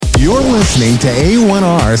You're listening to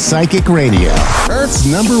A1R Psychic Radio, Earth's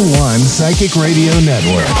 #1 psychic radio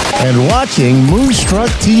network, and watching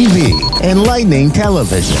Moonstruck TV and Lightning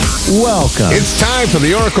Television. Welcome. It's time for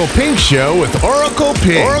the Oracle Pink Show with Oracle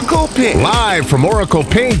Pink. Oracle Pink. Live from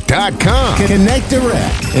oraclepink.com. Connect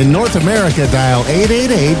direct. In North America, dial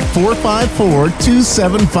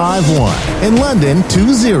 888-454-2751. In London,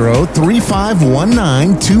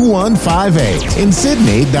 20-3519-2158. In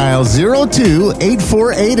Sydney, dial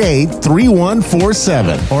 02-8488-3147.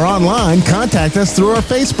 Or online, contact us through our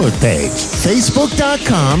Facebook page,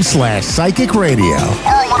 facebook.com/psychic radio.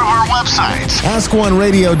 Or one of our websites,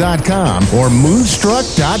 askoneradio.com or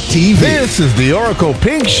moonstruck.tv. This is the Oracle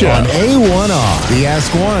Pink Show on A1R, the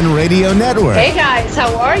Ask One Radio Network. Hey guys,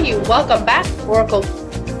 how are you? Welcome back to Oracle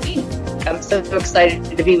Pink. I'm so excited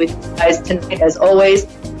to be with you guys tonight as always.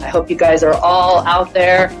 I hope you guys are all out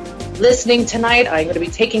there listening tonight. I'm going to be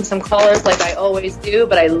taking some callers like I always do,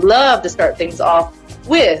 but I love to start things off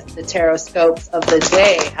with the tarot scopes of the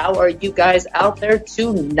day. How are you guys out there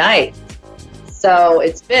tonight? So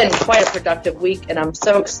it's been quite a productive week, and I'm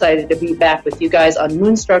so excited to be back with you guys on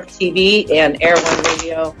Moonstruck TV and Air One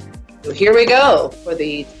Radio. So here we go for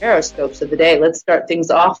the tarot scopes of the day. Let's start things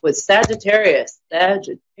off with Sagittarius.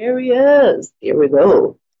 Sagittarius. Here we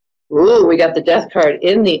go. Ooh, we got the Death card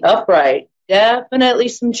in the upright. Definitely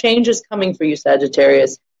some changes coming for you,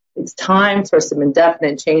 Sagittarius. It's time for some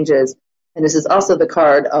indefinite changes. And this is also the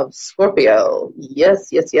card of Scorpio. Yes,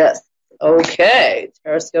 yes, yes. Okay,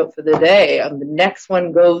 tarot scope for the day. The next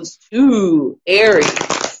one goes to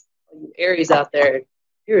Aries. All you Aries out there,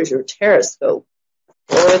 here's your tarot scope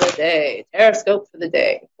for the day. Tarot scope for the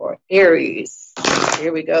day for Aries.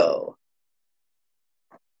 Here we go.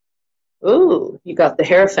 Ooh, you got the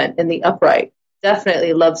Hierophant in the upright.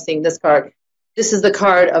 Definitely love seeing this card. This is the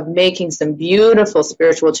card of making some beautiful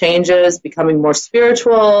spiritual changes, becoming more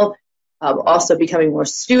spiritual, also becoming more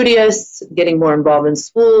studious, getting more involved in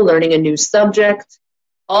school, learning a new subject,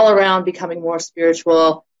 all around becoming more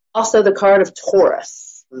spiritual. Also the card of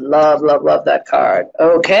Taurus. Love, love, love that card.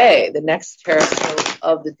 Okay, the next tarot scope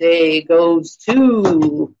of the day goes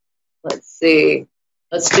to, let's see,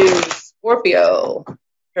 let's do Scorpio.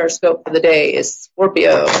 Tarot scope for the day is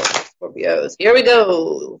Scorpio. Scorpios. Here we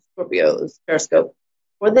go. Scorpios. Tarot scope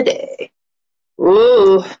for the day.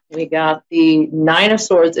 Ooh, we got the Nine of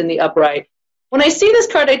Swords in the upright. When I see this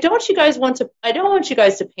card, I don't want you guys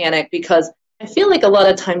to panic, because I feel like a lot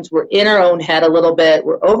of times we're in our own head a little bit.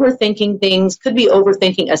 We're overthinking things, could be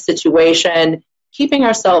overthinking a situation, keeping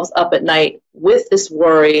ourselves up at night with this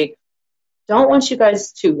worry. Don't want you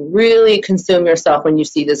guys to really consume yourself when you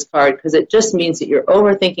see this card, because it just means that you're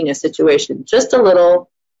overthinking a situation just a little.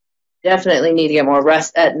 Definitely need to get more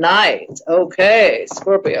rest at night. Okay,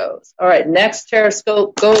 Scorpios. All right, next tarot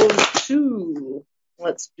scope goes to,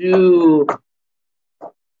 let's do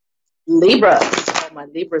Libra. All my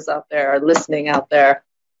Libras out there are listening out there.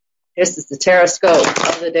 This is the tarot scope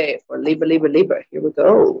of the day for Libra, Libra, Libra. Here we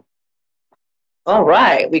go. All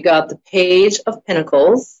right, we got the Page of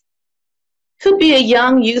Pentacles. Could be a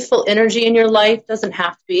young, youthful energy in your life. Doesn't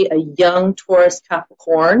have to be a young Taurus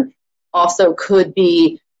Capricorn. Also could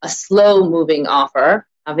be a slow-moving offer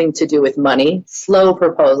having to do with money, slow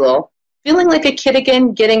proposal, feeling like a kid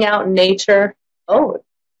again, getting out in nature. Oh,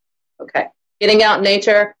 okay. Getting out in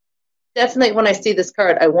nature. Definitely when I see this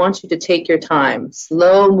card, I want you to take your time.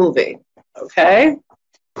 Slow-moving, okay?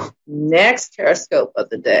 Next tarot scope of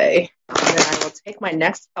the day. And then I will take my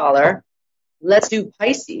next caller. Let's do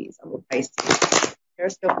Pisces. I'm a Pisces. Tarot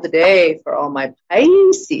scope of the day for all my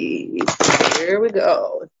Pisces. Here we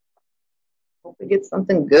go. Hope we get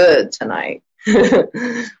something good tonight.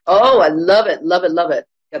 Oh, I love it, love it, love it.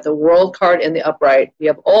 Got the World card in the upright. We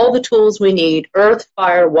have all the tools we need, earth,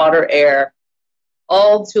 fire, water, air.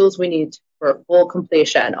 All the tools we need for full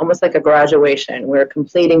completion, almost like a graduation. We're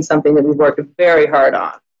completing something that we worked very hard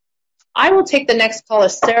on. I will take the next caller,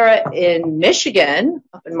 Sarah in Michigan,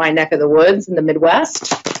 up in my neck of the woods in the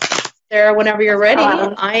Midwest. Sarah, whenever you're ready,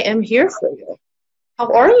 I am here for you.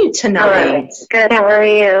 How are you tonight? Right. Good, how are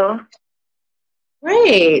you?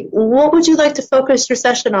 Great. What would you like to focus your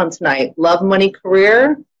session on tonight? Love, money,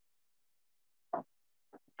 career?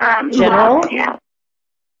 General? Yeah.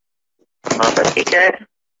 Love would be good.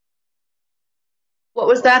 What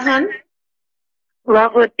was that, hon?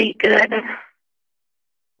 Love would be good.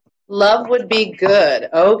 Love would be good.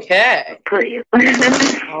 Okay. Please.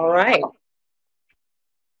 All right.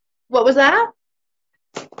 What was that?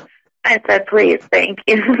 I said, please, thank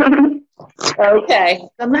you. Okay.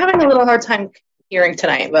 I'm having a little hard time hearing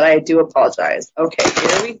tonight, but I do apologize. Okay,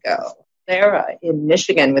 here we go. Sarah in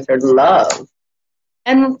Michigan with her love.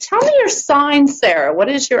 And tell me your sign, Sarah. What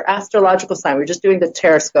is your astrological sign? We're just doing the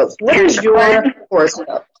Terrascopes. What is your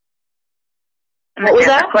horoscope? What was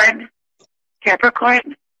that?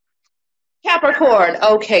 Capricorn. Capricorn.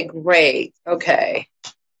 Okay, great. Okay.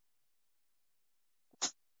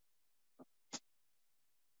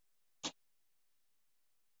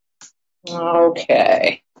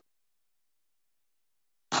 Okay.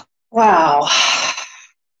 Wow.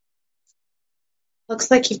 Looks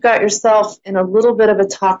like you've got yourself in a little bit of a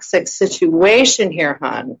toxic situation here,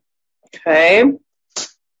 hon. Okay? And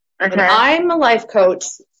I'm a life coach,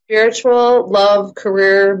 spiritual, love,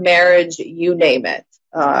 career, marriage, you name it.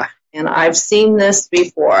 And I've seen this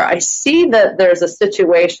before. I see that there's a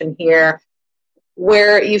situation here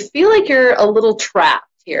where you feel like you're a little trapped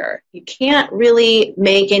here. You can't really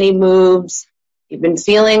make any moves. You've been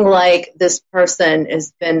feeling like this person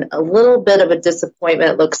has been a little bit of a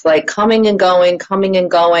disappointment. It looks like coming and going.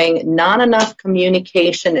 Not enough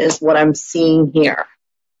communication is what I'm seeing here.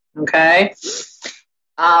 Okay?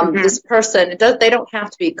 This person, they don't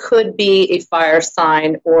have to be, could be a fire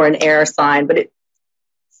sign or an air sign, but it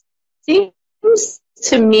seems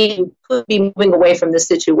to me you could be moving away from this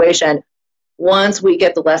situation once we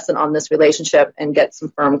get the lesson on this relationship and get some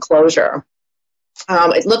firm closure.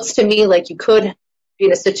 It looks to me like you could be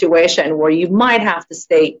in a situation where you might have to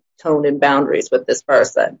state tone and boundaries with this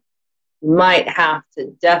person. You might have to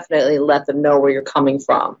definitely let them know where you're coming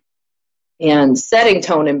from. And setting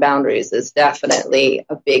tone and boundaries is definitely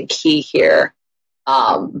a big key here.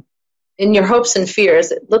 In your hopes and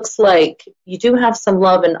fears, it looks like you do have some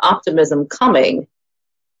love and optimism coming,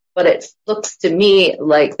 but it looks to me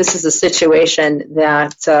like this is a situation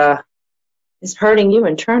that is hurting you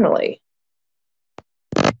internally.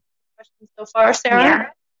 Questions so far,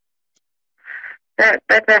 Sarah? Yeah.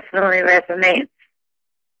 That definitely resonates.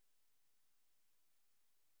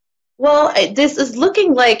 Well, this is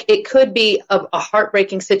looking like it could be a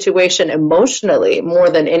heartbreaking situation emotionally more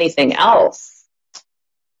than anything else.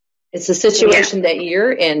 It's a situation that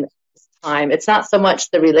you're in this time. It's not so much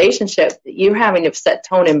the relationship that you're having to set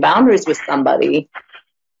tone and boundaries with somebody.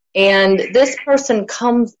 And this person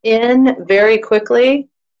comes in very quickly,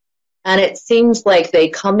 and it seems like they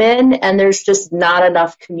come in and there's just not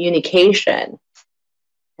enough communication.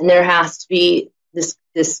 And there has to be this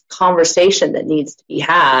conversation that needs to be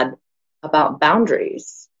had about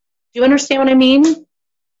boundaries. Do you understand what I mean?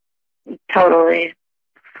 Totally.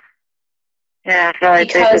 Yeah, I feel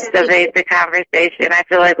like they just evade the conversation. I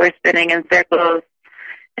feel like we're spinning in circles,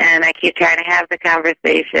 and I keep trying to have the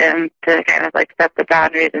conversation to kind of like set the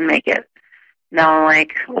boundaries and make it know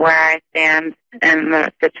like where I stand in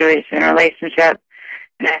the situation, relationship.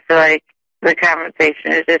 And I feel like the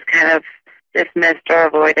conversation is just kind of dismissed or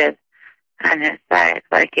avoided on his side.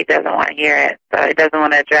 Like he doesn't want to hear it, so he doesn't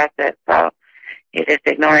want to address it, so he just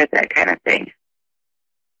ignores that kind of thing.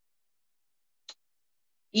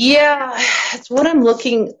 Yeah, that's what I'm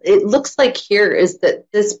looking. It looks like here is that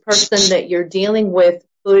this person that you're dealing with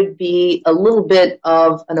could be a little bit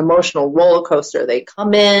of an emotional roller coaster. They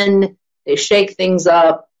come in, they shake things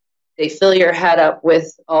up, they fill your head up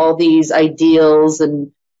with all these ideals,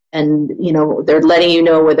 and you know, they're letting you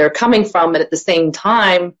know where they're coming from, and at the same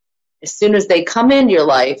time, as soon as they come into your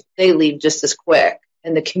life, they leave just as quick.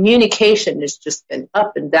 And the communication has just been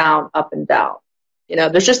up and down, up and down. You know,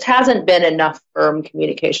 there just hasn't been enough firm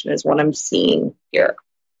communication is what I'm seeing here.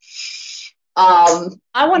 I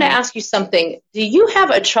want to ask you something. Do you have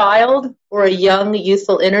a child or a young,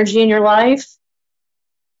 youthful energy in your life?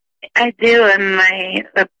 I do, and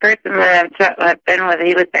the person that I've been with,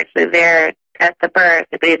 he was actually there at the birth,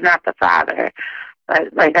 but he's not the father.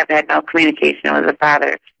 But, like, I've had no communication with the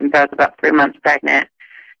father since I was about 3 months pregnant.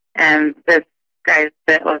 And this guy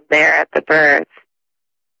that was there at the birth,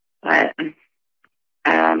 but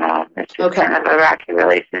I don't know. It's just kind of a rocky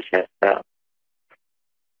relationship, so.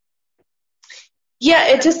 Yeah,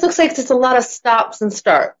 it just looks like there's a lot of stops and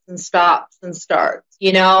starts and stops and starts,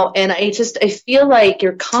 you know, and I feel like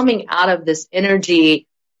you're coming out of this energy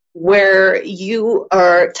where you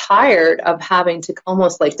are tired of having to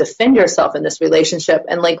almost like defend yourself in this relationship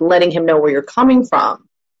and like letting him know where you're coming from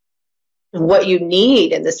and what you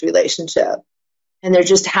need in this relationship. And there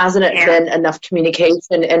just hasn't been enough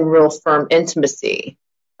communication and real firm intimacy,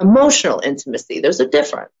 emotional intimacy. There's a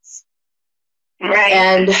difference. Right.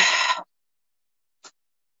 And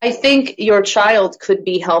I think your child could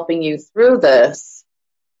be helping you through this,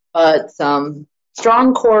 but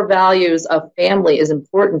strong core values of family is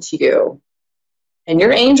important to you. And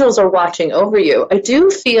your angels are watching over you. I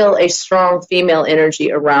do feel a strong female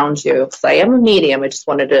energy around you because I am a medium. I just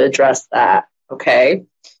wanted to address that, okay?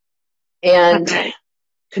 And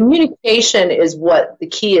communication is what the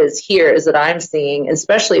key is here, is that I'm seeing,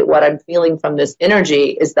 especially what I'm feeling from this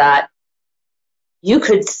energy, is that you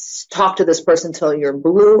could talk to this person till you're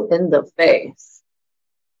blue in the face.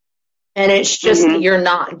 And it's just that you're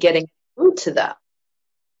not getting through to them.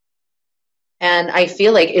 And I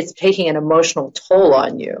feel like it's taking an emotional toll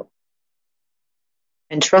on you.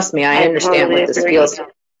 And trust me, I understand totally what this feels like.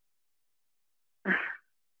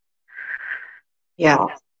 Yeah,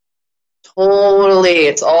 totally.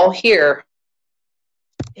 It's all here.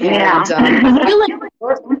 Yeah. And I feel like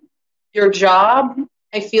your job,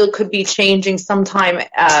 I feel, could be changing sometime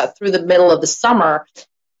through the middle of the summer.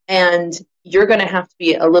 And you're going to have to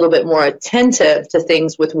be a little bit more attentive to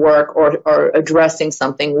things with work or addressing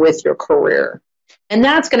something with your career. And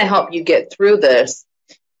that's going to help you get through this.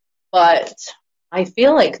 But I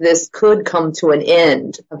feel like this could come to an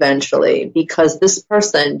end eventually, because this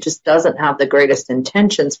person just doesn't have the greatest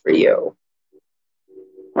intentions for you.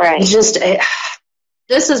 Right. This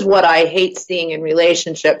is what I hate seeing in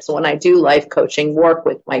relationships when I do life coaching work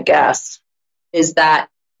with my guests, is that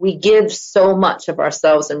we give so much of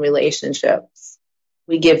ourselves in relationships.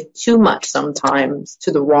 We give too much sometimes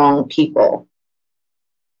to the wrong people.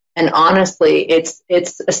 And honestly, it's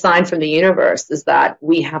a sign from the universe, is that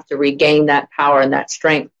we have to regain that power and that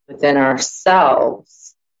strength within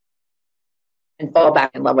ourselves and fall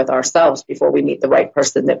back in love with ourselves before we meet the right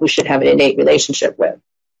person that we should have an innate relationship with.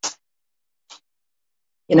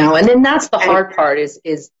 You know, and then that's the hard part, is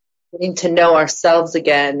getting to know ourselves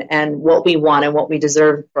again and what we want and what we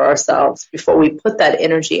deserve for ourselves before we put that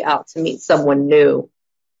energy out to meet someone new.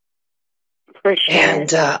 For sure.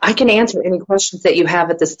 And I can answer any questions that you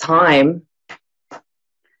have at this time.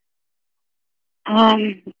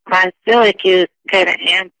 I feel like you kind of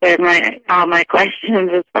answered all my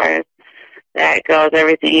questions as far as that goes.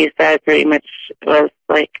 Everything you said pretty much was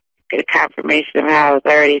like a confirmation of how I was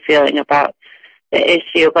already feeling about the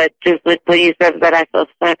issue. But just with what you said, that I feel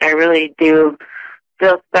stuck, I really do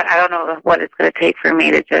feel stuck. I don't know what it's going to take for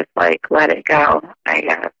me to just like let it go, I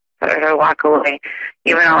guess. Or walk away,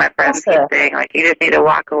 even though my friends keep saying, like, you just need to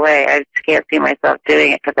walk away. I just can't see myself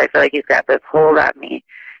doing it because I feel like he's got this hold on me.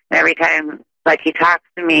 And every time, like, he talks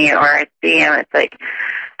to me or I see him, it's like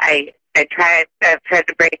I've tried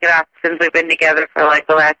to break it off since we've been together for, like,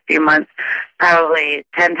 the last few months. Probably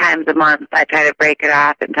 10 times a month I try to break it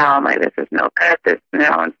off and tell him, like, this is no good. It's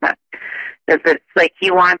not. It's like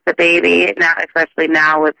he wants a baby, now, especially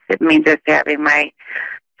now with me just having my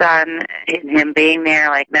son and him being there.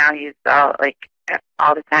 Like, now he's all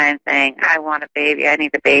the time saying, I want a baby, I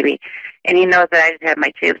need a baby. And he knows that I just had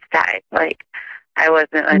my tubes tied. Like, I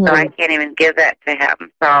wasn't, so I can't even give that to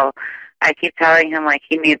him. So I keep telling him, like,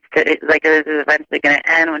 he needs to, like, this is eventually going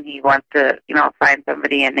to end when he wants to, you know, find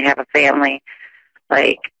somebody and have a family.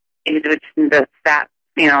 Like, he would just stop,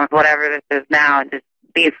 you know, whatever this is now and just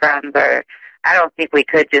be friends. Or I don't think we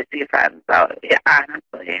could just be friends. So, yeah,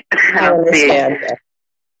 honestly, I don't understand.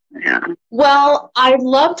 Yeah. Well, I'd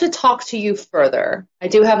love to talk to you further. I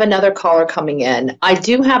do have another caller coming in. I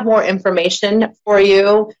do have more information for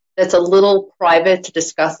you that's a little private to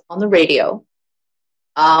discuss on the radio.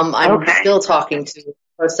 I'm still talking to a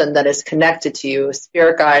person that is connected to you, a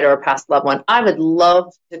spirit guide or a past loved one. I would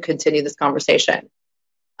love to continue this conversation.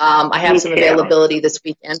 I have some availability this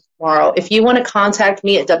week and tomorrow. If you want to contact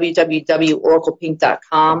me at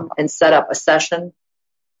www.oraclepink.com and set up a session,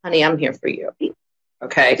 honey, I'm here for you.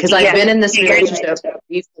 Okay, because I've been in this relationship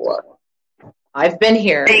before. I've been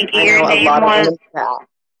here. Thank you. I know a lot of women.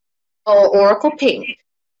 Oh, Oracle Pink.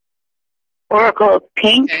 Oracle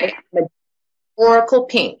Pink? Okay. Oracle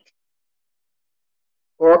Pink.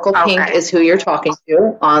 Oracle Pink is who you're talking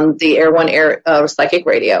to on the Air One Psychic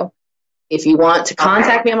Radio. If you want to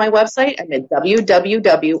contact me on my website, I'm at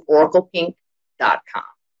www.oraclepink.com.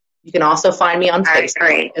 You can also find me on Facebook.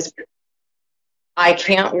 Great. I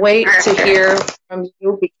can't wait to hear from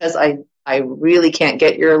you, because I really can't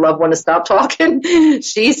get your loved one to stop talking.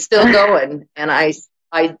 She's still going, and I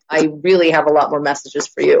really have a lot more messages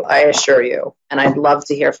for you, I assure you, and I'd love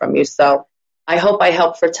to hear from you. So I hope I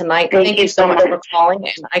helped for tonight. Thank you so much for calling,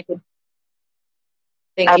 and thank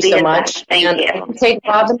you so much. Thank you. I can take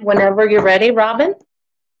Robin whenever you're ready. Robin,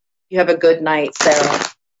 you have a good night, Sarah.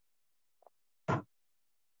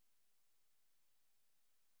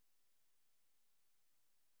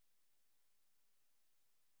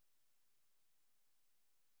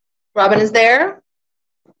 Robin is there?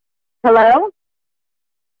 Hello?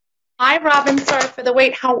 Hi, Robin. Sorry for the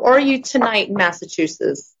wait. How are you tonight in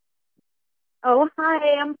Massachusetts? Oh,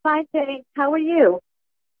 hi. I'm fine, thanks. How are you?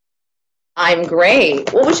 I'm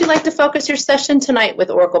great. What would you like to focus your session tonight with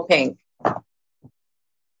Oracle Pink?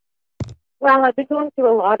 Well, I've been going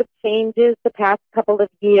through a lot of changes the past couple of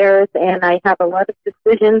years, and I have a lot of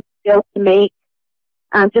decisions still to make.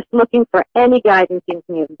 I'm just looking for any guidance you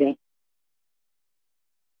can give me.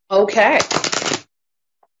 Okay.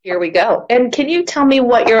 Here we go. And can you tell me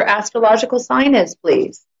what your astrological sign is,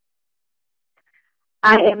 please?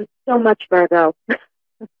 I am so much Virgo.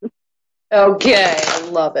 Okay. I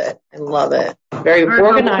love it. I love it. Very Virgo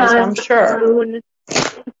organized, sun, I'm sure. Moon.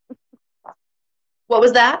 What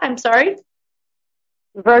was that? I'm sorry?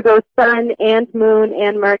 Virgo sun and moon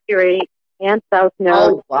and Mercury and South Node.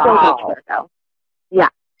 Oh, wow. So much Virgo. Yeah.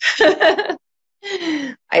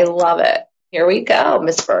 I love it. Here we go,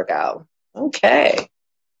 Miss Virgo. Okay.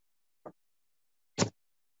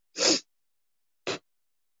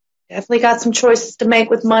 Definitely got some choices to make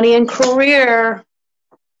with money and career.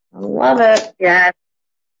 I love it. Yes.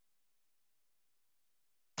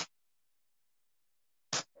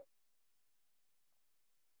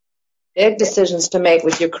 Big decisions to make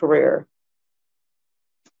with your career.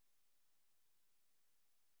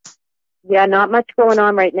 Yeah, not much going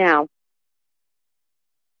on right now.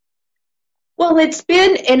 Well, it's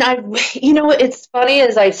been, and it's funny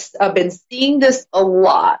as I've been seeing this a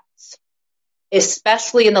lot,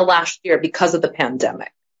 especially in the last year because of the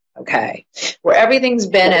pandemic, okay, where everything's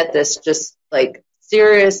been at this just like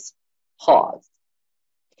serious pause.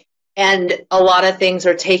 And a lot of things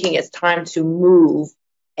are taking its time to move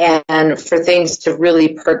and for things to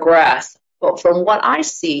really progress. But from what I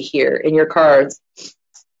see here in your cards,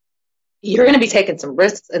 you're going to be taking some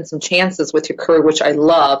risks and some chances with your career, which I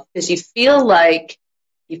love, because you feel like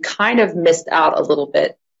you kind of missed out a little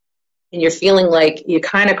bit. And you're feeling like you're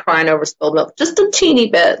kind of crying over spilled milk, just a teeny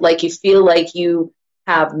bit, like you feel like you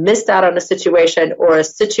have missed out on a situation or a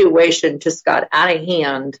situation just got out of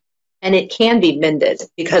hand. And it can be mended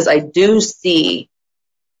because I do see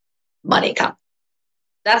money come.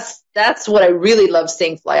 That's what I really love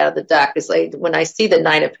seeing fly out of the deck is like when I see the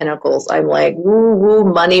Nine of Pentacles, I'm like, woo, woo,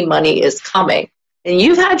 money is coming. And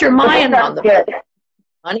you've had your mind on the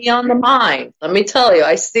money on the mind. Let me tell you,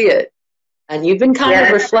 I see it. And you've been kind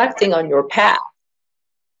of reflecting on your past,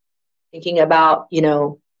 thinking about,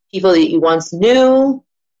 people that you once knew,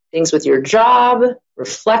 things with your job,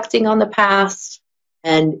 reflecting on the past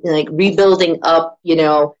and like rebuilding up,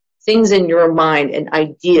 things in your mind and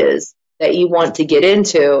ideas that you want to get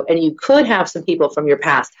into, and you could have some people from your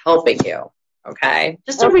past helping you, okay?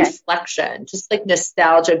 Just a reflection, just like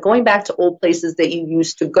nostalgia, going back to old places that you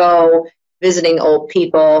used to go, visiting old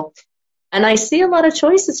people. And I see a lot of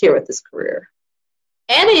choices here with this career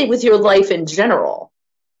and with your life in general.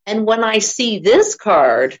 And when I see this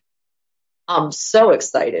card, I'm so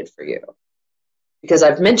excited for you because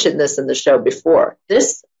I've mentioned this in the show before.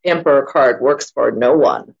 This Emperor card works for no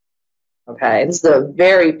one. Okay, this is a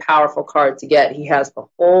very powerful card to get. He has the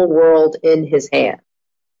whole world in his hand.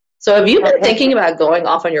 So have you been thinking about going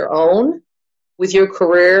off on your own with your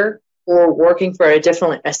career or working for a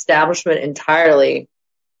different establishment entirely?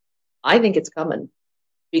 I think it's coming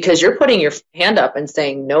because you're putting your hand up and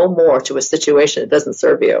saying no more to a situation that doesn't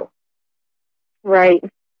serve you. Right.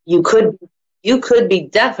 You could be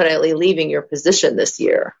definitely leaving your position this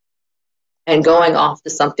year and going off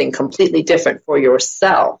to something completely different for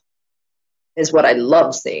yourself. Is what I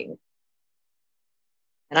love seeing.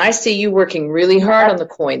 And I see you working really hard on the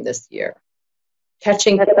coin this year.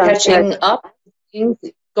 Catching up.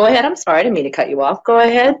 Go ahead. I'm sorry. I didn't mean to cut you off. Go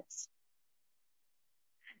ahead.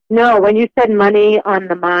 No, when you said money on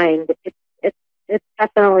the mind, it's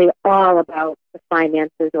definitely all about the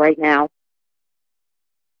finances right now.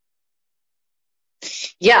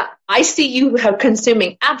 Yeah, I see you have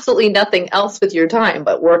consuming absolutely nothing else with your time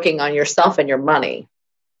but working on yourself and your money,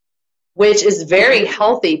 which is very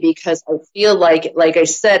healthy because I feel like I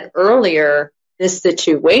said earlier, this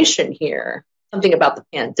situation here, something about the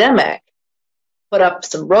pandemic, put up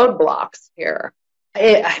some roadblocks here.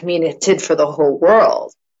 It did for the whole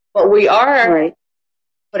world. But we are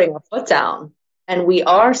putting our foot down, and we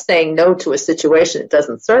are saying no to a situation that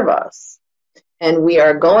doesn't serve us. And we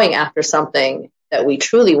are going after something that we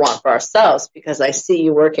truly want for ourselves because I see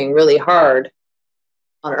you working really hard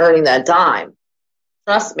on earning that dime.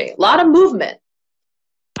 Trust me, a lot of movement.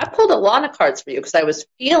 I pulled a lot of cards for you because I was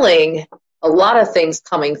feeling a lot of things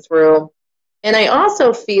coming through. And I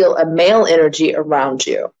also feel a male energy around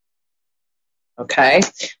you. Okay?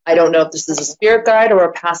 I don't know if this is a spirit guide or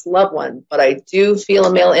a past loved one, but I do feel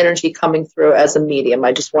a male energy coming through as a medium.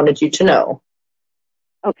 I just wanted you to know.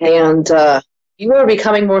 Okay. And you are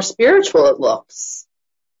becoming more spiritual, it looks.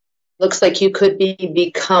 Looks like you could be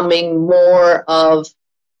becoming more of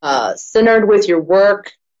centered with your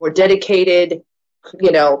work, more dedicated,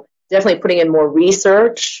 definitely putting in more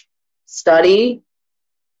research, study,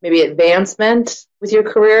 maybe advancement with your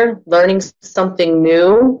career, learning something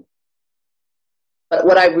new. But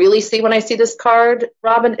what I really see when I see this card,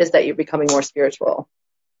 Robin, is that you're becoming more spiritual.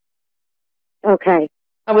 Okay.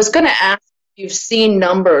 I was going to ask if you've seen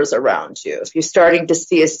numbers around you, if you're starting to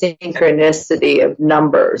see a synchronicity of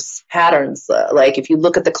numbers, patterns. Like if you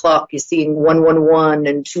look at the clock, you're seeing 111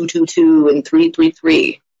 and 222 and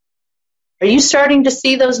 333. Are you starting to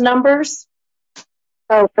see those numbers?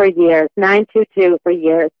 Oh, for years. 922 for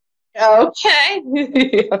years.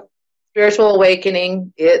 Okay. Spiritual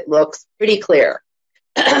awakening, it looks pretty clear.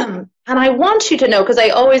 And I want you to know, because I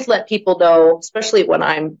always let people know, especially when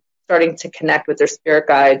I'm starting to connect with their spirit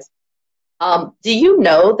guides, do you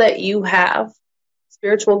know that you have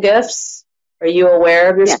spiritual gifts? Are you aware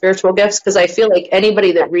of your spiritual gifts? Because I feel like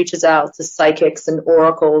anybody that reaches out to psychics and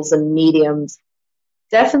oracles and mediums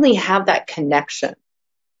definitely have that connection.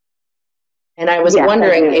 And I was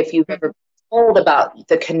wondering if you've ever been told about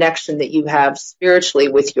the connection that you have spiritually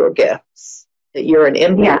with your gifts, that you're an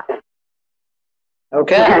empath. Yeah.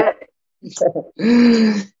 Okay.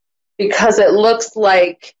 Because it looks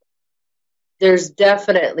like there's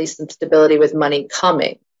definitely some stability with money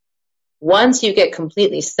coming. Once you get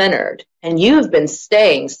completely centered, and you've been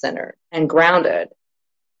staying centered and grounded,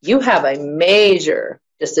 you have a major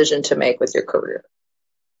decision to make with your career.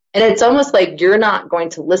 And it's almost like you're not going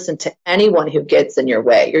to listen to anyone who gets in your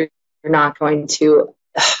way. You're not going to.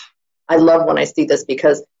 I love when I see this,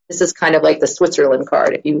 because this is kind of like the Switzerland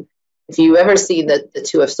card. If you ever see the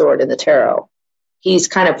Two of Swords in the tarot, he's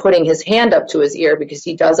kind of putting his hand up to his ear because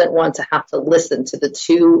he doesn't want to have to listen to the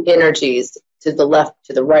two energies to the left,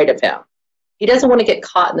 to the right of him. He doesn't want to get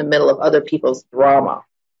caught in the middle of other people's drama.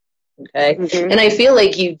 Okay? Mm-hmm. And I feel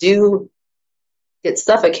like you do get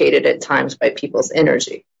suffocated at times by people's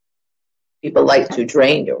energy. People like to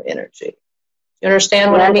drain your energy. You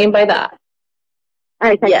understand what I mean by that?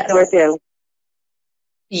 I think so too.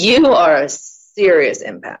 You are a serious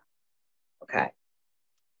empath. Okay.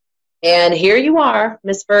 And here you are,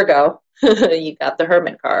 Miss Virgo. You got the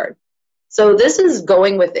Hermit card. So this is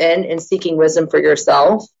going within and seeking wisdom for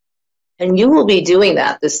yourself. And you will be doing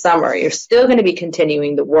that this summer. You're still going to be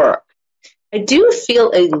continuing the work. I do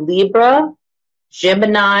feel a Libra,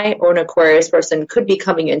 Gemini, or an Aquarius person could be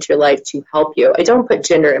coming into your life to help you. I don't put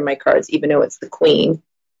gender in my cards, even though it's the Queen.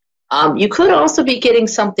 You could also be getting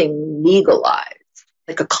something legalized,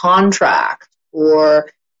 like a contract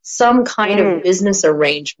or some kind of business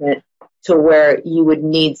arrangement to where you would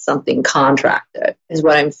need something contracted, is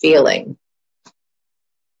what I'm feeling.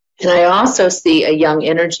 And I also see a young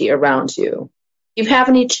energy around you. Do you have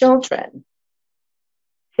any children?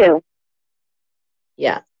 2.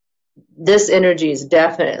 Yeah. This energy is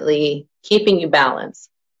definitely keeping you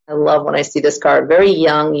balanced. I love when I see this card. Very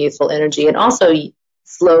young, youthful energy, and also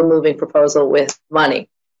slow-moving proposal with money.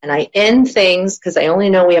 And I end things, because I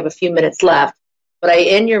only know we have a few minutes left, but I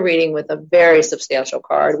end your reading with a very substantial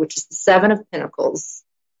card, which is the 7 of Pentacles.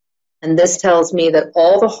 And this tells me that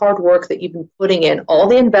all the hard work that you've been putting in, all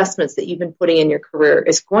the investments that you've been putting in your career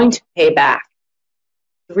is going to pay back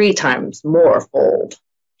 3 times more fold.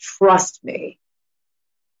 Trust me.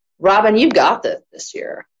 Robin, you got this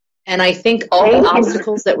year. And I think all the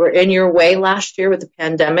obstacles that were in your way last year with the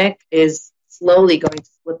pandemic is slowly going to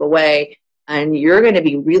slip away. And you're going to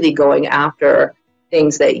be really going after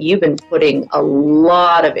things that you've been putting a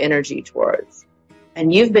lot of energy towards.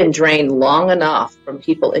 And you've been drained long enough from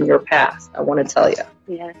people in your past, I want to tell you.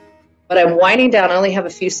 Yeah. But I'm winding down. I only have a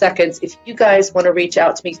few seconds. If you guys want to reach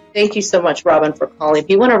out to me, thank you so much, Robin, for calling. If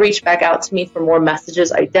you want to reach back out to me for more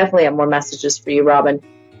messages, I definitely have more messages for you, Robin.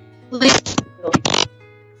 Please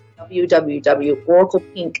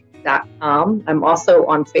www.oraclepink.com. I'm also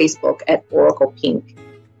on Facebook at Oracle Pink.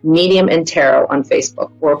 Medium and Tarot on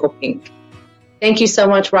Facebook, Oracle Pink. Thank you so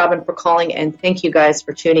much, Robin, for calling, and thank you guys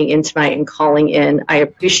for tuning in tonight and calling in. I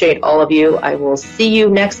appreciate all of you. I will see you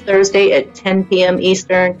next Thursday at 10 p.m.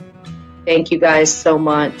 Eastern. Thank you guys so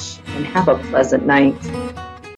much, and have a pleasant night.